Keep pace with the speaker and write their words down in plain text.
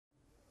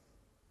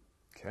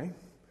Okay.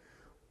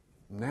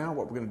 Now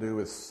what we're going to do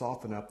is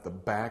soften up the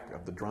back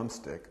of the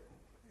drumstick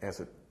as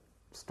it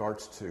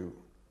starts to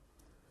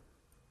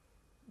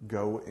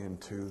go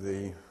into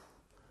the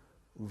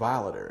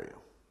violet area.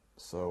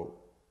 So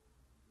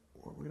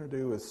what we're going to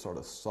do is sort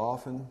of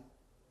soften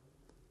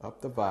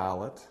up the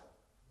violet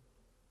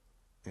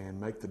and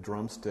make the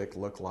drumstick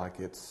look like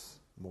it's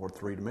more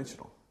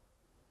three-dimensional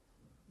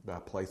by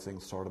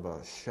placing sort of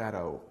a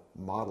shadow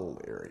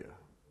model area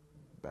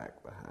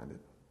back behind it.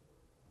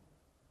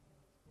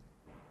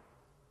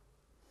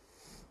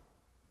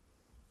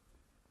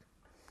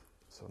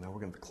 So now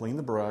we're going to clean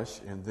the brush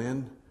and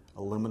then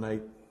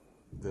eliminate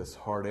this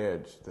hard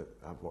edge that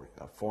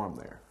I've formed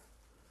there.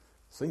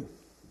 See?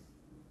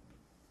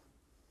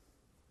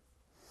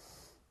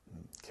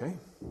 Okay.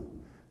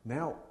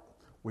 Now,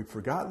 we've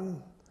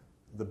forgotten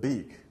the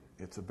beak.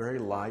 It's a very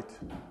light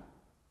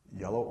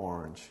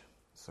yellow-orange,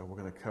 so we're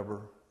going to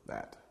cover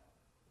that.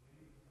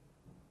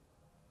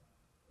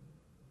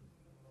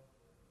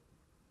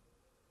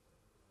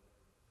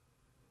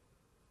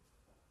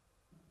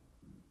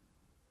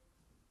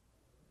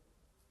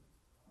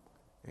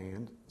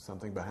 And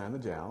something behind the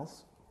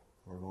jowls.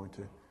 We're going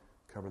to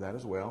cover that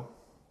as well.